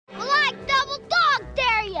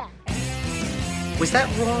Was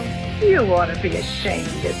that wrong? You ought to be ashamed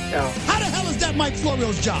of yourself. How the hell is that Mike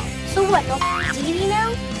Florio's job? So what, no TV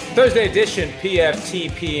now? Thursday edition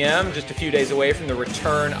PFT PM, just a few days away from the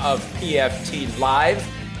return of PFT Live.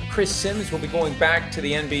 Chris Sims will be going back to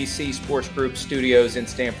the NBC Sports Group studios in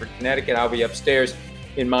Stamford, Connecticut. I'll be upstairs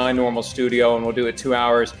in my normal studio, and we'll do it 2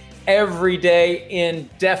 hours every day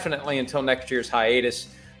indefinitely until next year's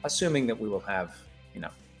hiatus, assuming that we will have,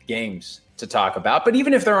 games to talk about. But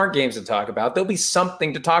even if there aren't games to talk about, there'll be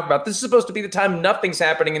something to talk about. This is supposed to be the time nothing's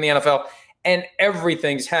happening in the NFL and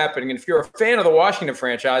everything's happening. And if you're a fan of the Washington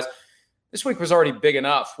franchise, this week was already big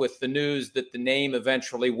enough with the news that the name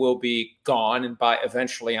eventually will be gone. And by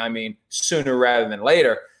eventually, I mean sooner rather than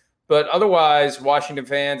later. But otherwise, Washington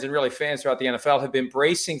fans and really fans throughout the NFL have been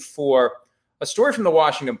bracing for a story from the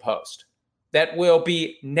Washington Post that will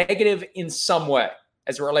be negative in some way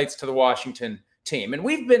as it relates to the Washington team. And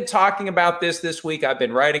we've been talking about this week. I've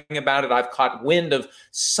been writing about it. I've caught wind of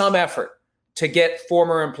some effort to get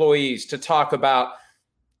former employees to talk about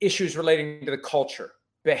issues relating to the culture,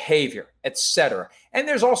 behavior, etc. And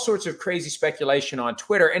there's all sorts of crazy speculation on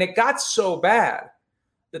Twitter. And it got so bad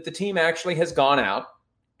that the team actually has gone out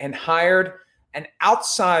and hired an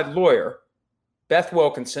outside lawyer, Beth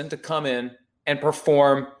Wilkinson, to come in and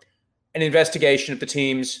perform an investigation of the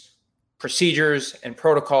team's procedures and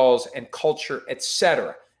protocols and culture,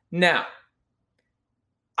 etc. Now,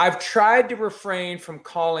 I've tried to refrain from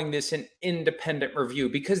calling this an independent review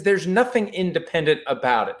because there's nothing independent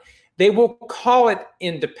about it. They will call it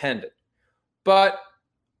independent. But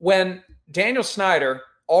when Daniel Snyder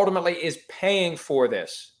ultimately is paying for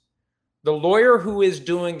this, the lawyer who is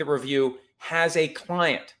doing the review has a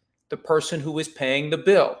client, the person who is paying the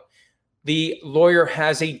bill. The lawyer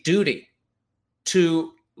has a duty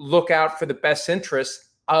to look out for the best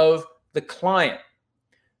interests of the client.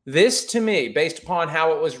 This, to me, based upon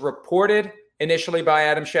how it was reported initially by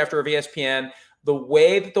Adam Schefter of ESPN, the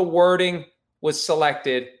way that the wording was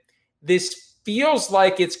selected, this feels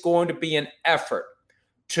like it's going to be an effort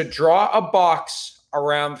to draw a box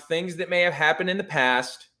around things that may have happened in the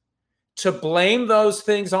past, to blame those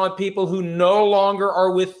things on people who no longer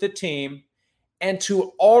are with the team, and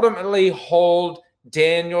to ultimately hold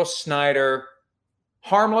Daniel Snyder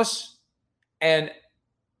harmless and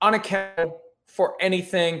unaccountable for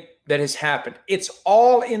anything that has happened. It's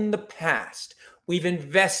all in the past. We've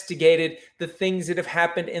investigated the things that have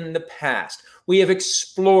happened in the past. We have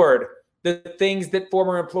explored the things that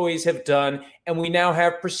former employees have done, and we now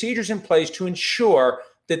have procedures in place to ensure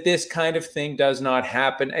that this kind of thing does not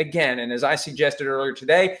happen again. And as I suggested earlier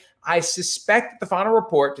today, I suspect that the final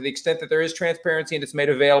report, to the extent that there is transparency and it's made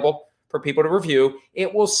available for people to review,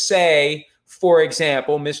 it will say, for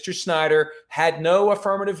example, Mr. Snyder had no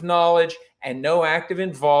affirmative knowledge and no active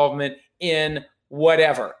involvement in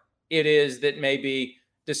whatever it is that may be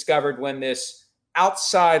discovered when this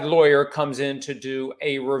outside lawyer comes in to do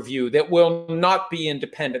a review that will not be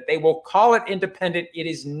independent. They will call it independent. It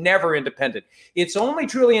is never independent. It's only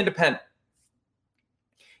truly independent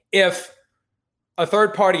if a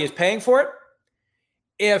third party is paying for it,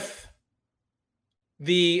 if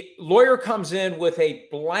the lawyer comes in with a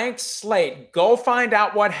blank slate, go find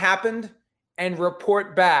out what happened and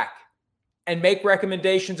report back and make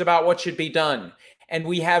recommendations about what should be done. And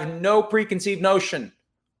we have no preconceived notion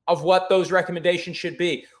of what those recommendations should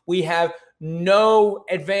be. We have no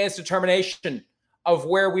advanced determination of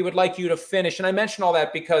where we would like you to finish. And I mention all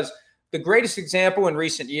that because the greatest example in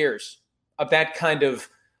recent years of that kind of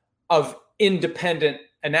independent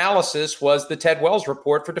analysis was the Ted Wells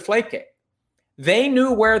report for Deflategate. They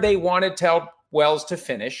knew where they wanted Ted Wells to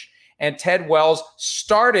finish, and Ted Wells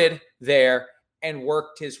started there and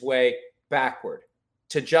worked his way backward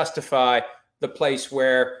to justify the place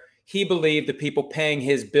where he believed the people paying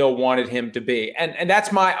his bill wanted him to be. And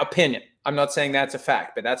that's my opinion. I'm not saying that's a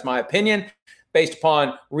fact, but that's my opinion based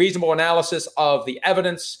upon reasonable analysis of the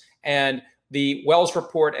evidence and the Wells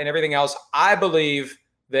report and everything else. I believe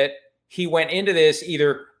that he went into this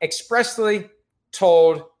either expressly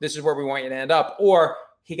told this is where we want you to end up, or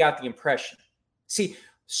he got the impression. See,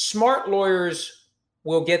 smart lawyers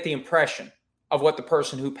will get the impression of what the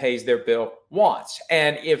person who pays their bill wants.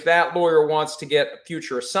 And if that lawyer wants to get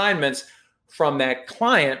future assignments from that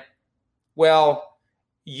client, well,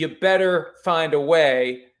 you better find a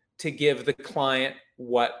way to give the client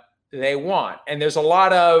what they want. And there's a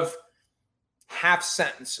lot of half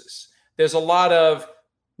sentences. There's a lot of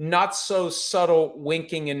not so subtle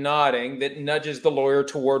winking and nodding that nudges the lawyer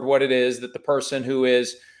toward what it is that the person who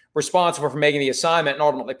is responsible for making the assignment and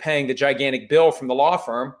ultimately paying the gigantic bill from the law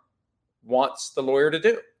firm wants the lawyer to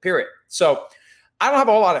do, period. So I don't have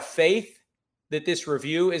a whole lot of faith that this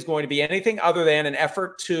review is going to be anything other than an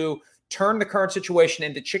effort to turn the current situation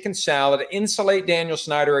into chicken salad, insulate Daniel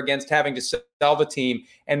Snyder against having to sell the team,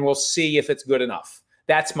 and we'll see if it's good enough.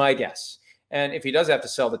 That's my guess. And if he does have to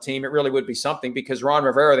sell the team, it really would be something, because Ron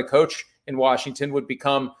Rivera, the coach in Washington, would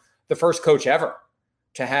become the first coach ever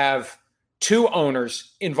to have two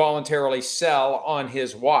owners involuntarily sell on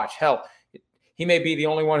his watch. Hell, he may be the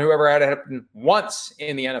only one who ever had it happen once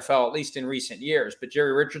in the NFL, at least in recent years. But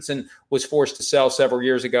Jerry Richardson was forced to sell several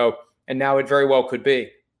years ago, and now it very well could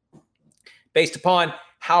be. Based upon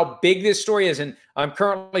how big this story is, and I'm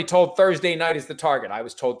currently told Thursday night is the target. I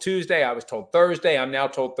was told Tuesday. I was told Thursday. I'm now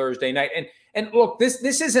told Thursday night. And look, this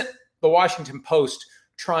isn't the Washington Post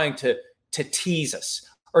trying to tease us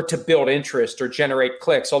or to build interest or generate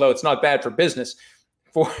clicks, although it's not bad for business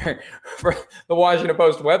for the Washington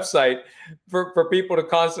Post website for people to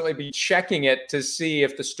constantly be checking it to see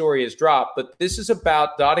if the story is dropped. But this is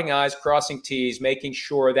about dotting I's, crossing T's, making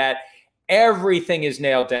sure that everything is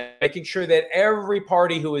nailed down, making sure that every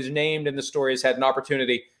party who is named in the story has had an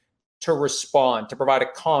opportunity to respond, to provide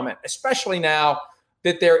a comment, especially now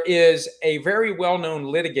that there is a very well-known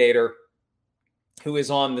litigator who is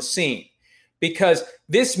on the scene. Because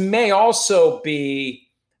this may also be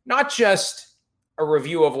not just a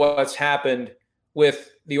review of what's happened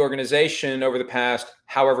with the organization over the past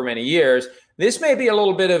however many years. This may be a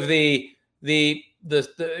little bit of the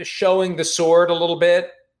showing the sword a little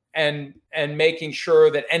bit and making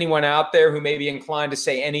sure that anyone out there who may be inclined to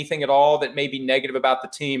say anything at all that may be negative about the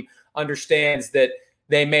team understands that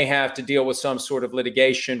they may have to deal with some sort of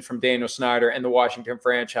litigation from Daniel Snyder and the Washington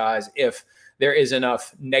franchise if there is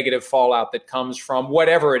enough negative fallout that comes from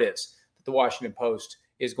whatever it is that the Washington Post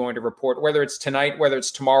is going to report, whether it's tonight, whether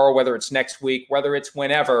it's tomorrow, whether it's next week, whether it's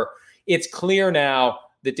whenever. It's clear now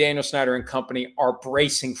that Daniel Snyder and company are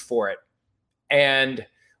bracing for it. And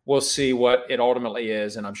we'll see what it ultimately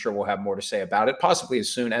is. And I'm sure we'll have more to say about it, possibly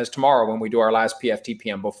as soon as tomorrow when we do our last PFT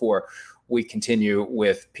PM before we continue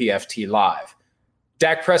with PFT Live.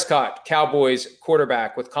 Dak Prescott, Cowboys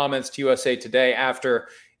quarterback, with comments to USA Today after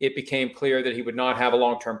it became clear that he would not have a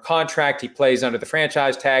long-term contract. He plays under the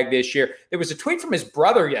franchise tag this year. There was a tweet from his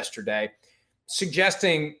brother yesterday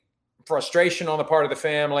suggesting frustration on the part of the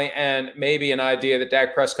family and maybe an idea that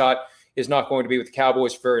Dak Prescott is not going to be with the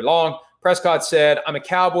Cowboys for very long. Prescott said, "I'm a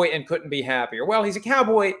Cowboy and couldn't be happier." Well, he's a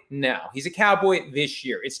Cowboy now. He's a Cowboy this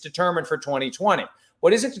year. It's determined for 2020.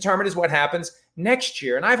 What isn't determined is what happens next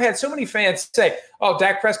year. And I've had so many fans say, "Oh,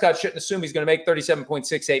 Dak Prescott shouldn't assume he's going to make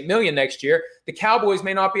 $37.68 million next year. The Cowboys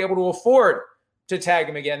may not be able to afford to tag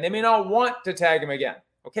him again. They may not want to tag him again."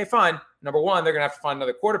 Okay, fine. Number one, they're going to have to find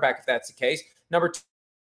another quarterback if that's the case. Number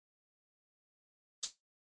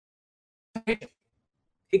two,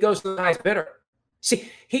 he goes to the highest bidder.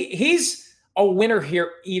 See, he's a winner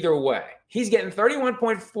here either way. He's getting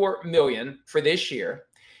 $31.4 million for this year.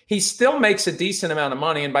 He still makes a decent amount of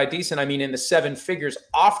money, and by decent, I mean in the seven figures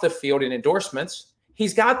off the field in endorsements.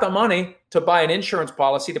 He's got the money to buy an insurance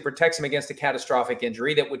policy that protects him against a catastrophic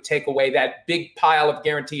injury that would take away that big pile of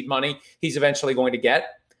guaranteed money he's eventually going to get.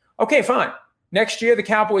 Okay, fine. Next year, the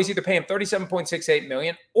Cowboys either pay him $37.68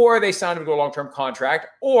 million, or they sign him to a long-term contract,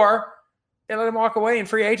 or they let him walk away in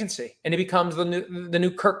free agency, and he becomes the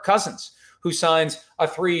new Kirk Cousins, who signs a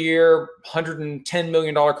 3-year, $110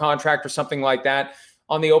 million contract or something like that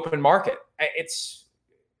on the open market. It's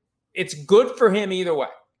good for him either way.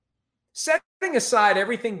 Setting aside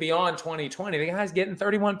everything beyond 2020, the guy's getting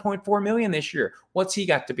 $31.4 million this year. What's he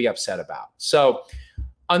got to be upset about? So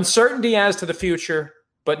uncertainty as to the future,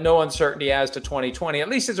 but no uncertainty as to 2020, at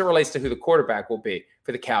least as it relates to who the quarterback will be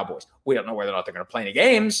for the Cowboys. We don't know whether or not they're going to play any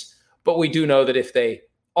games, but we do know that if they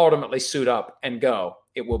ultimately suit up and go,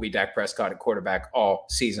 it will be Dak Prescott at quarterback all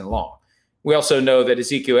season long. We also know that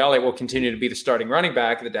Ezekiel Elliott will continue to be the starting running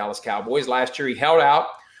back of the Dallas Cowboys. Last year, he held out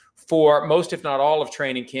for most, if not all, of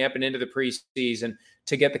training camp and into the preseason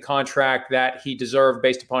to get the contract that he deserved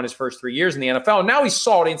based upon his first 3 years in the NFL. And now he's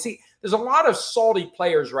salty. And see, there's a lot of salty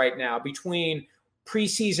players right now between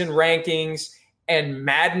preseason rankings and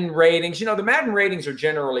Madden ratings. You know, the Madden ratings are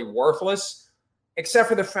generally worthless, except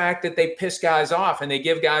for the fact that they piss guys off and they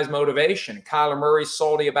give guys motivation. Kyler Murray's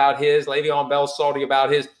salty about his. Le'Veon Bell's salty about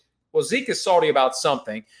his. Well, Zeke is salty about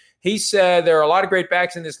something. He said, "There are a lot of great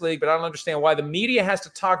backs in this league, but I don't understand why the media has to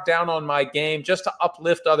talk down on my game just to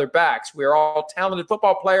uplift other backs. We are all talented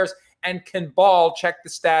football players and can ball. Check the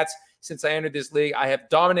stats. Since I entered this league, I have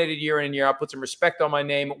dominated year in and year out. Put some respect on my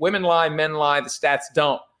name. Women lie, men lie. The stats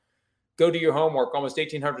don't. Go do your homework. Almost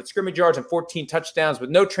 1,800 scrimmage yards and 14 touchdowns with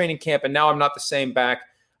no training camp, and now I'm not the same back.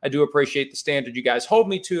 I do appreciate the standard you guys hold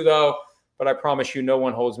me to, though, but I promise you no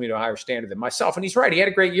one holds me to a higher standard than myself. And he's right. He had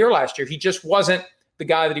a great year last year. He just wasn't the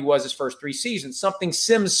guy that he was his first 3 seasons. Something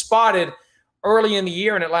Sims spotted early in the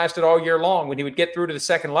year, and it lasted all year long. When he would get through to the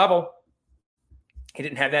second level, he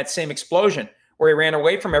didn't have that same explosion where he ran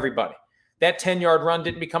away from everybody. That 10-yard run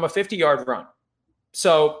didn't become a 50-yard run.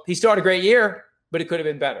 So he still had a great year, but it could have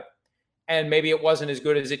been better. And maybe it wasn't as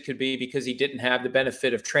good as it could be because he didn't have the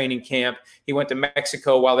benefit of training camp. He went to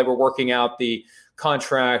Mexico while they were working out the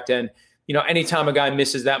contract. And, anytime a guy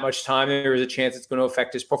misses that much time, there is a chance it's going to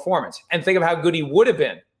affect his performance. And think of how good he would have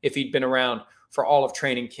been if he'd been around for all of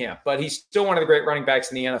training camp. But he's still one of the great running backs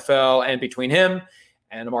in the NFL. And between him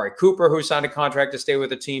and Amari Cooper, who signed a contract to stay with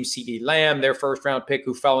the team, CeeDee Lamb, their first-round pick,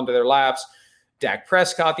 who fell into their laps, Dak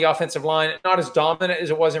Prescott, the offensive line, not as dominant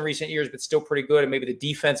as it was in recent years, but still pretty good. And maybe the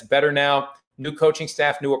defense better now. New coaching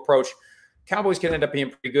staff, new approach. Cowboys can end up being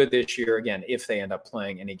pretty good this year, again, if they end up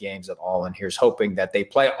playing any games at all. And here's hoping that they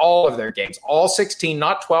play all of their games, all 16,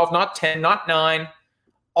 not 12, not 10, not 9,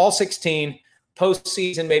 all 16,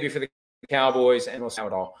 postseason maybe for the Cowboys, and we'll see how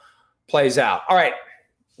it all plays out. All right,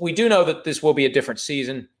 we do know that this will be a different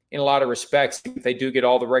season in a lot of respects. If they do get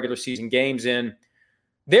all the regular season games in,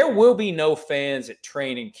 there will be no fans at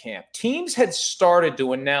training camp. Teams had started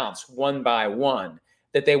to announce one by one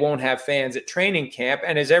that they won't have fans at training camp.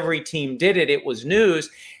 And as every team did it, it was news.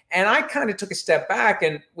 And I kind of took a step back,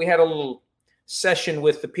 and we had a little session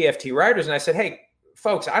with the PFT writers. And I said, hey,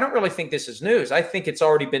 folks, I don't really think this is news. I think it's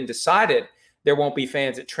already been decided there won't be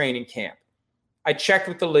fans at training camp. I checked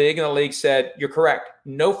with the league, and the league said, you're correct.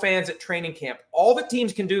 No fans at training camp. All the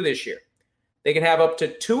teams can do this year, they can have up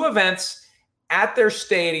to 2 events at their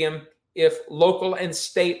stadium if local and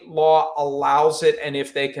state law allows it, and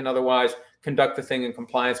if they can otherwise conduct the thing in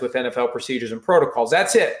compliance with NFL procedures and protocols.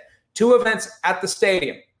 That's it. 2 events at the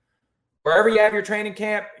stadium. Wherever you have your training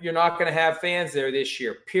camp, you're not going to have fans there this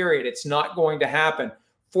year, period. It's not going to happen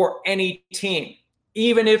for any team.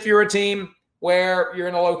 Even if you're a team where you're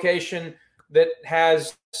in a location that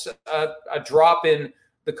has a drop in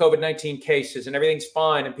the COVID-19 cases and everything's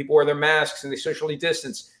fine and people wear their masks and they socially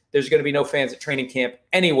distance, there's going to be no fans at training camp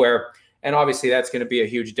anywhere. And obviously that's going to be a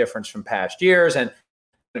huge difference from past years. And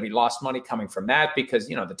going to be lost money coming from that because,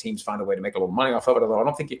 the teams find a way to make a little money off of it. Although I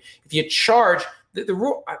don't think if you charge the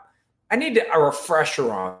rule, I need a refresher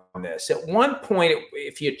on this. At one point,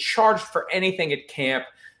 if you charged for anything at camp,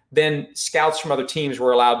 then scouts from other teams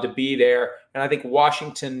were allowed to be there. And I think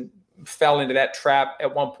Washington fell into that trap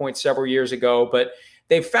at one point several years ago, but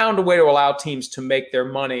they found a way to allow teams to make their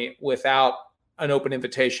money without an open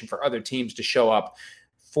invitation for other teams to show up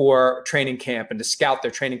for training camp and to scout their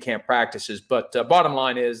training camp practices. But bottom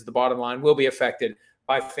line is the bottom line will be affected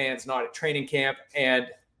by fans not at training camp. And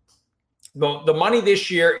the money this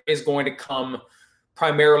year is going to come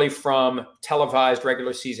primarily from televised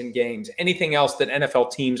regular season games. Anything else that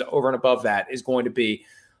NFL teams over and above that is going to be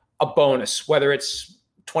a bonus, whether it's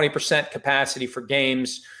 20% capacity for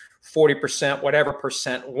games, 40%, whatever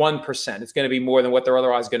percent, 1%. It's going to be more than what they're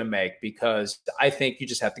otherwise going to make, because I think you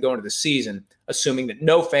just have to go into the season assuming that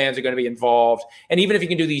no fans are going to be involved. And even if you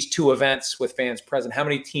can do these 2 events with fans present, how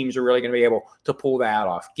many teams are really going to be able to pull that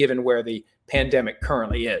off, given where the pandemic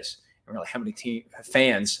currently is? And really, how many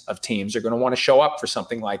fans of teams are going to want to show up for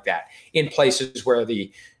something like that in places where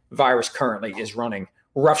the virus currently is running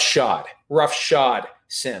roughshod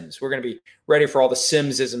Sims. We're going to be ready for all the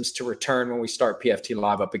Simsisms to return when we start PFT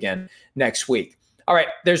Live up again next week. All right,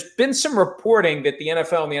 there's been some reporting that the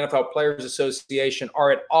NFL and the NFL Players Association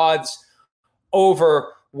are at odds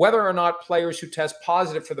over whether or not players who test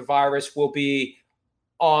positive for the virus will be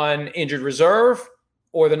on injured reserve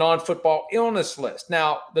or the non-football illness list.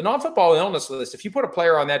 Now, the non-football illness list, if you put a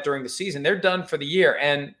player on that during the season, they're done for the year,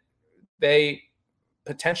 and they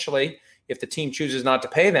potentially, if the team chooses not to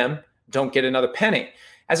pay them, don't get another penny.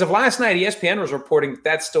 As of last night, ESPN was reporting that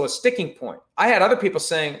that's still a sticking point. I had other people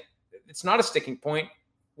saying it's not a sticking point.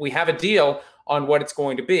 We have a deal on what it's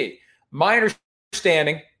going to be. My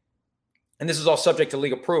understanding, and this is all subject to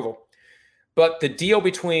league approval, but the deal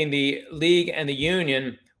between the league and the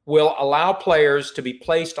union will allow players to be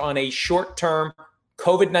placed on a short-term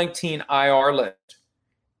COVID-19 IR list.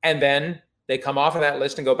 And then they come off of that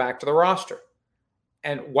list and go back to the roster.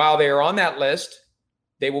 And while they are on that list,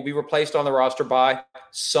 they will be replaced on the roster by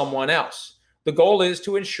someone else. The goal is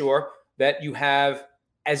to ensure that you have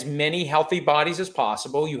as many healthy bodies as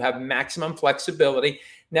possible. You have maximum flexibility.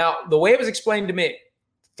 Now, the way it was explained to me,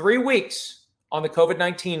 3 weeks on the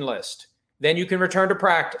COVID-19 list, then you can return to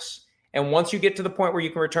practice. And once you get to the point where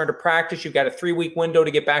you can return to practice, you've got a 3-week window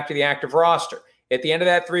to get back to the active roster. At the end of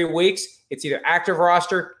that 3 weeks, it's either active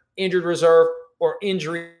roster, injured reserve, or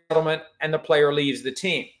injury settlement, and the player leaves the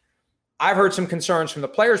team. I've heard some concerns from the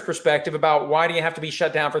player's perspective about why do you have to be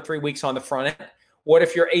shut down for 3 weeks on the front end? What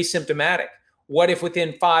if you're asymptomatic? What if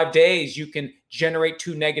within 5 days you can generate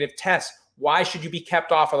 2 negative tests? Why should you be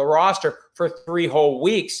kept off of the roster for 3 whole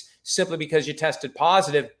weeks simply because you tested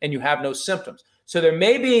positive and you have no symptoms? So there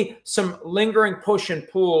may be some lingering push and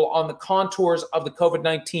pull on the contours of the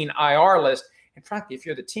COVID-19 IR list. And frankly, if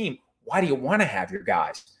you're the team, why do you want to have your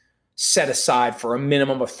guys set aside for a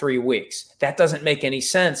minimum of 3 weeks? That doesn't make any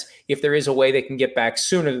sense if there is a way they can get back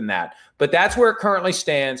sooner than that. But that's where it currently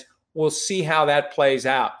stands. We'll see how that plays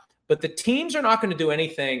out. But the teams are not going to do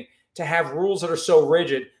anything to have rules that are so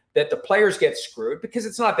rigid that the players get screwed, because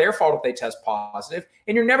it's not their fault if they test positive.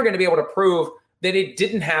 And you're never going to be able to prove that it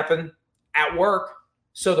didn't happen at work.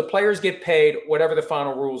 So the players get paid whatever the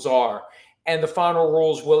final rules are. And the final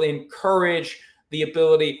rules will encourage the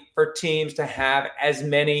ability for teams to have as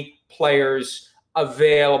many players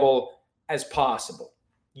available as possible.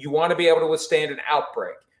 You want to be able to withstand an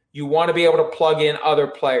outbreak. You want to be able to plug in other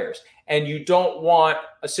players. And you don't want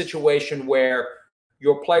a situation where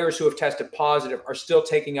your players who have tested positive are still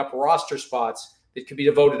taking up roster spots that could be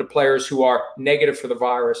devoted to players who are negative for the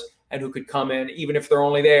virus and who could come in even if they're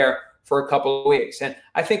only there for a couple of weeks. And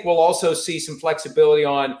I think we'll also see some flexibility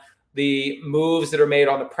on the moves that are made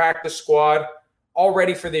on the practice squad.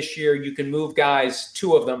 Already for this year, you can move guys,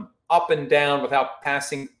 2 of them, up and down without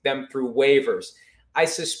passing them through waivers. I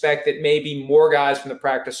suspect that maybe more guys from the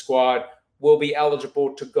practice squad will be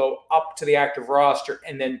eligible to go up to the active roster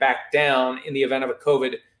and then back down in the event of a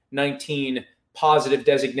COVID-19 positive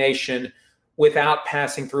designation without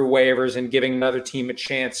passing through waivers and giving another team a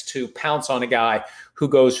chance to pounce on a guy who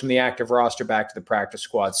goes from the active roster back to the practice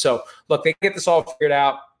squad. So, look, they get this all figured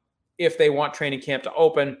out if they want training camp to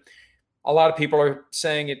open. A lot of people are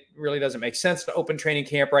saying it really doesn't make sense to open training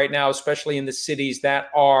camp right now, especially in the cities that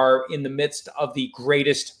are in the midst of the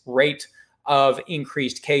greatest rate of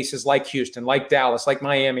increased cases, like Houston, like Dallas, like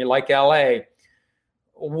Miami, like LA.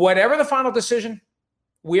 Whatever the final decision,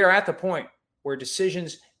 we are at the point where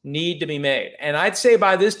decisions need to be made. And I'd say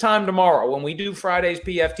by this time tomorrow, when we do Friday's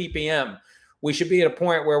PFTPM, we should be at a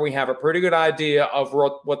point where we have a pretty good idea of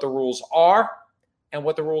what the rules are and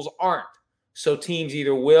what the rules aren't. So teams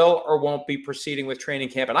either will or won't be proceeding with training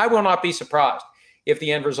camp. And I will not be surprised if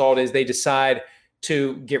the end result is they decide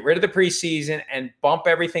to get rid of the preseason and bump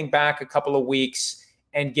everything back a couple of weeks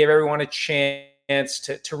and give everyone a chance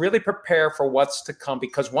to really prepare for what's to come.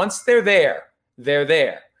 Because once they're there, they're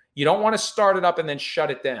there. You don't want to start it up and then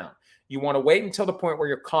shut it down. You want to wait until the point where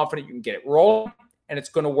you're confident you can get it rolling and it's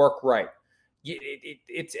going to work right.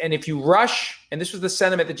 And if you rush, and this was the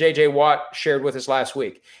sentiment that J.J. Watt shared with us last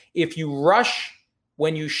week, if you rush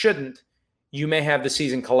when you shouldn't, you may have the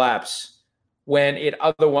season collapse when it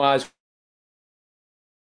otherwise.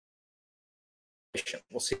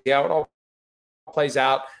 We'll see how it all plays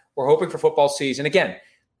out. We're hoping for football season. Again,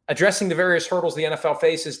 addressing the various hurdles the NFL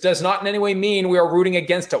faces does not in any way mean we are rooting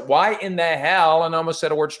against it. Why in the hell, and I almost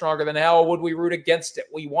said a word stronger than hell, would we root against it?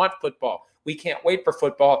 We want football. We can't wait for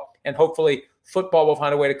football, and hopefully football will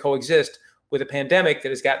find a way to coexist with a pandemic that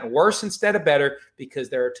has gotten worse instead of better because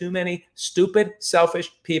there are too many stupid,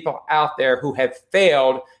 selfish people out there who have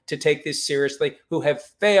failed to take this seriously, who have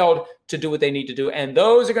failed to do what they need to do. And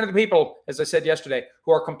those are going to be the people, as I said yesterday,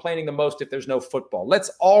 who are complaining the most if there's no football.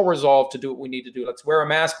 Let's all resolve to do what we need to do. Let's wear a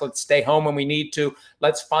mask. Let's stay home when we need to.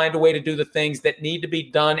 Let's find a way to do the things that need to be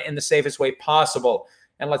done in the safest way possible.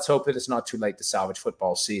 And let's hope that it's not too late to salvage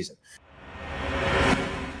football season.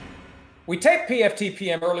 We taped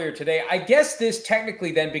PFTPM earlier today. I guess this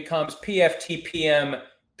technically then becomes PFTPM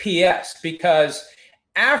PS because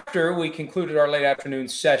after we concluded our late afternoon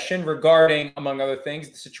session regarding, among other things,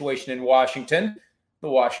 the situation in Washington, the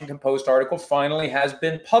Washington Post article finally has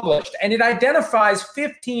been published. And it identifies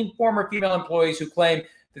 15 former female employees who claim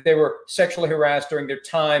that they were sexually harassed during their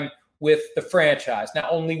time with the franchise. Now,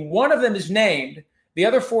 only one of them is named. The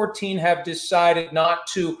other 14 have decided not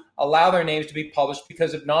to allow their names to be published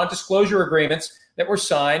because of non-disclosure agreements that were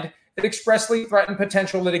signed that expressly threaten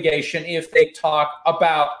potential litigation if they talk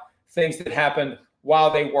about things that happened while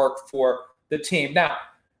they work for the team. Now,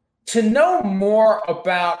 to know more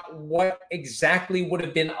about what exactly would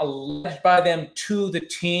have been alleged by them to the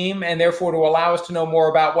team, and therefore to allow us to know more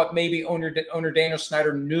about what maybe owner Daniel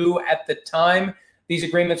Snyder knew at the time these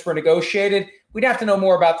agreements were negotiated, we'd have to know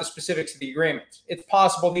more about the specifics of the agreements. It's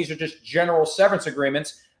possible these are just general severance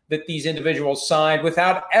agreements that these individuals signed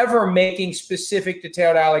without ever making specific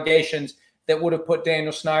detailed allegations that would have put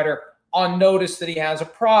Daniel Snyder on notice that he has a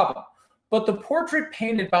problem. But the portrait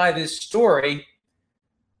painted by this story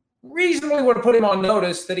reasonably would have put him on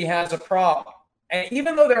notice that he has a problem. And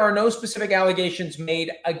even though there are no specific allegations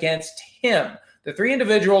made against him, the three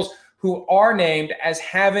individuals who are named as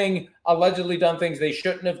having allegedly done things they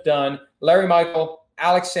shouldn't have done, Larry Michael,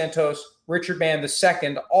 Alex Santos, Richard Mann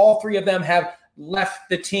II, all three of them have left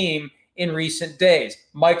the team in recent days.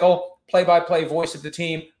 Michael, play-by-play voice of the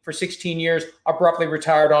team for 16 years, abruptly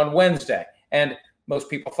retired on Wednesday. And most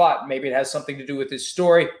people thought maybe it has something to do with his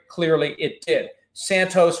story. Clearly it did.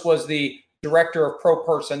 Santos was the director of pro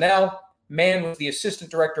personnel. Mann was the assistant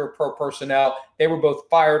director of pro personnel. They were both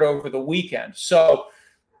fired over the weekend. So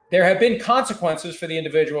there have been consequences for the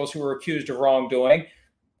individuals who were accused of wrongdoing.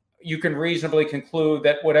 You can reasonably conclude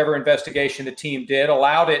that whatever investigation the team did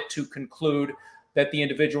allowed it to conclude that the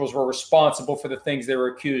individuals were responsible for the things they were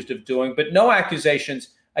accused of doing, but no accusations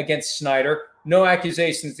against Snyder, no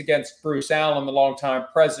accusations against Bruce Allen, the longtime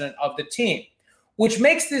president of the team, which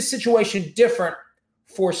makes this situation different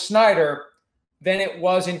for Snyder than it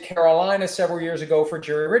was in Carolina several years ago for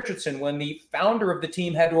Jerry Richardson, when the founder of the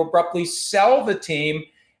team had to abruptly sell the team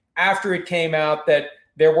after it came out that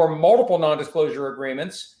there were multiple non-disclosure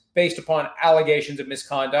agreements based upon allegations of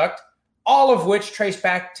misconduct, all of which trace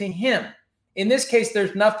back to him. In this case,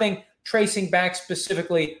 there's nothing tracing back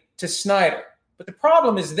specifically to Snyder. But the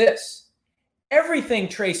problem is this: everything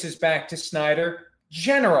traces back to Snyder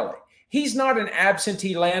generally. He's not an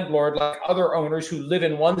absentee landlord like other owners who live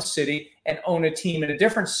in one city and own a team in a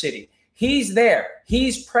different city. He's there.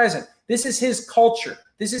 He's present. This is his culture.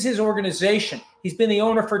 This is his organization. He's been the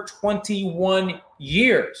owner for 21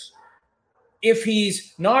 years. If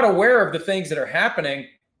he's not aware of the things that are happening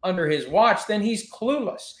under his watch, then he's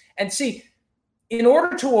clueless. And see, in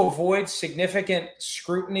order to avoid significant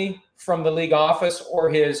scrutiny from the league office or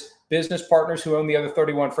his business partners who own the other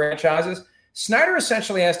 31 franchises, Snyder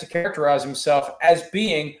essentially has to characterize himself as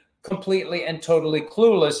being completely and totally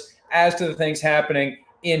clueless as to the things happening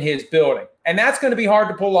in his building. And that's going to be hard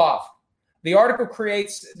to pull off. The article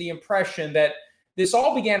creates the impression that this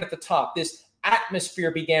all began at the top. This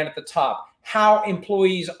atmosphere began at the top. How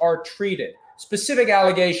employees are treated. Specific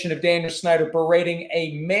allegation of Daniel Snyder berating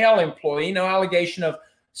a male employee. No allegation of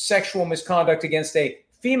sexual misconduct against a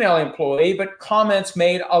female employee, but comments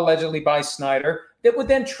made allegedly by Snyder that would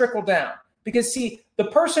then trickle down. Because, see, the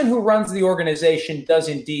person who runs the organization does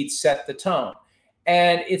indeed set the tone.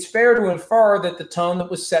 And it's fair to infer that the tone that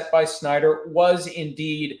was set by Snyder was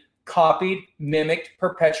indeed copied, mimicked,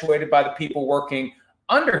 perpetuated by the people working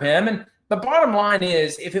under him. And the bottom line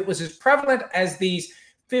is, if it was as prevalent as these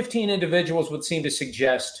 15 individuals would seem to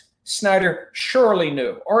suggest, Snyder surely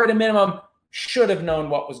knew, or at a minimum, should have known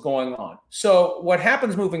what was going on. So what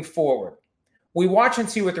happens moving forward? We watch and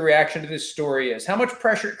see what the reaction to this story is, how much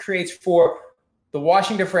pressure it creates for the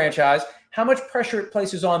Washington franchise, how much pressure it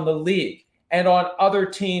places on the league and on other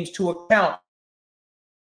teams to account.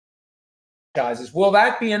 Will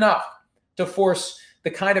that be enough to force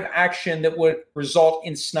the kind of action that would result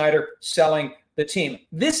in Snyder selling the team?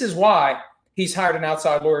 This is why he's hired an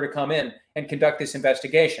outside lawyer to come in and conduct this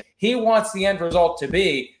investigation. He wants the end result to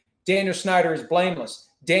be Daniel Snyder is blameless.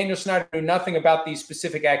 Daniel Snyder knew nothing about these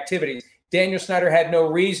specific activities. Daniel Snyder had no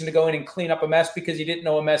reason to go in and clean up a mess because he didn't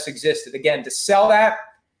know a mess existed. Again, to sell that,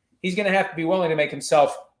 he's going to have to be willing to make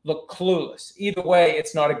himself look clueless. Either way,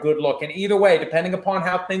 it's not a good look. And either way, depending upon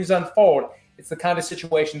how things unfold, it's the kind of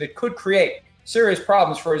situation that could create serious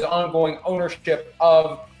problems for his ongoing ownership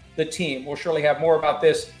of the team. We'll surely have more about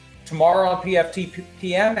this tomorrow on PFT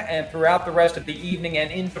PM and throughout the rest of the evening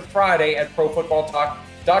and into Friday at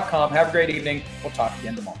ProFootballTalk.com. Have a great evening. We'll talk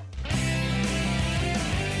again tomorrow.